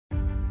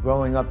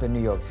growing up in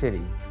New York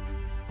City,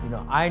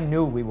 I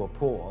knew we were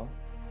poor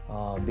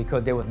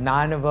because there was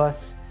 9 of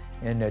us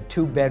in a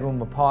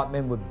 2-bedroom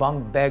apartment with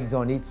bunk beds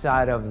on each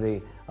side of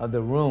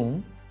the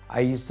room. I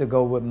used to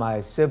go with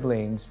my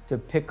siblings to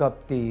pick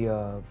up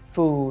the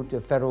food,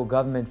 the federal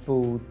government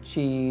food,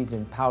 cheese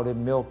and powdered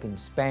milk and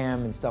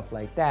Spam and stuff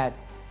like that.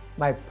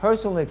 My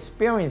personal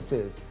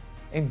experiences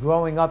in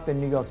growing up in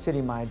New York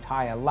City my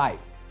entire life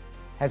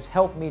has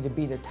helped me to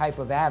be the type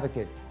of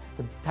advocate,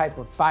 the type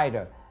of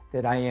fighter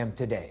that I am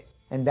today.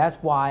 And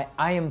that's why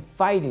I am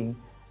fighting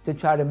to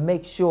try to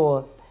make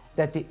sure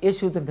that the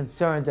issues and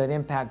concerns that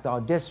impact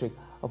our district,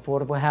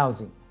 affordable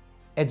housing,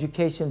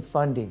 education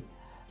funding,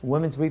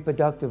 women's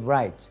reproductive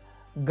rights,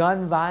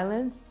 gun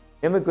violence,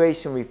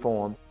 immigration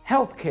reform,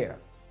 healthcare,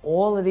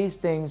 all of these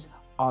things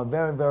are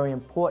very, very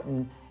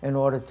important in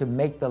order to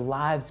make the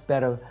lives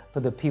better for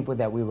the people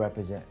that we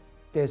represent.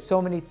 There's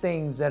so many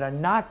things that are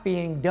not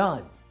being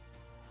done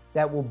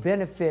that will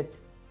benefit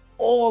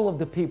all of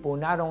the people,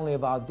 not only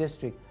of our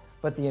district,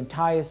 but the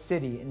entire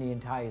city and the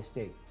entire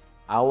state.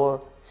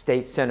 Our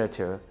state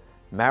senator,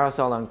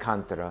 Marisol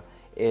Alcantara,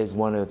 is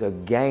one of the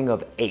gang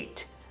of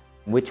 8,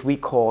 which we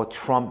call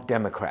Trump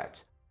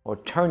Democrats, or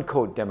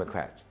turncoat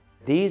Democrats.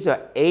 These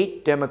are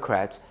 8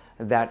 Democrats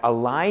that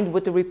aligned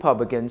with the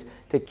Republicans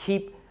to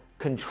keep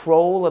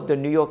control of the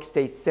New York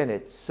State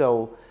Senate,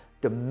 so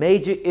the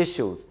major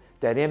issues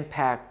that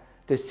impact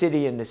the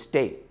city and the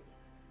state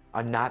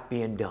are not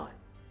being done.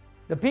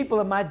 The people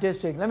of my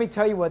district, let me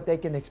tell you what they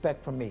can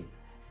expect from me.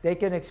 They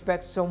can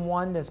expect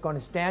someone that's going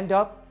to stand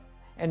up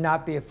and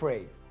not be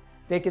afraid.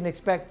 They can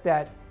expect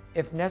that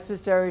if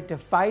necessary to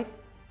fight,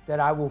 that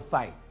I will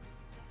fight.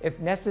 If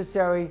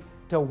necessary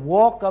to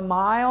walk a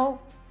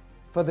mile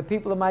for the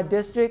people of my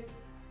district,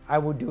 I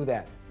will do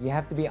that. You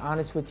have to be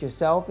honest with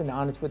yourself and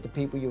honest with the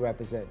people you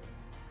represent.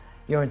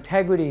 Your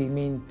integrity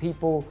means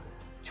people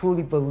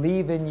truly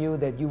believe in you,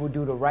 that you will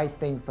do the right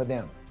thing for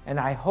them. And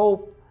I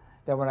hope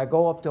that when I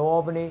go up to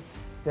Albany,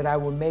 that I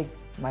will make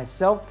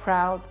myself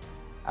proud,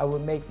 I will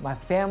make my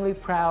family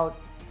proud,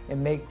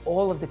 and make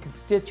all of the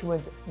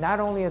constituents, not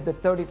only of the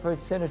 31st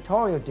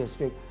Senatorial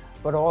District,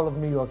 but all of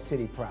New York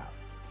City proud.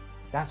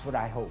 That's what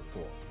I hope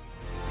for.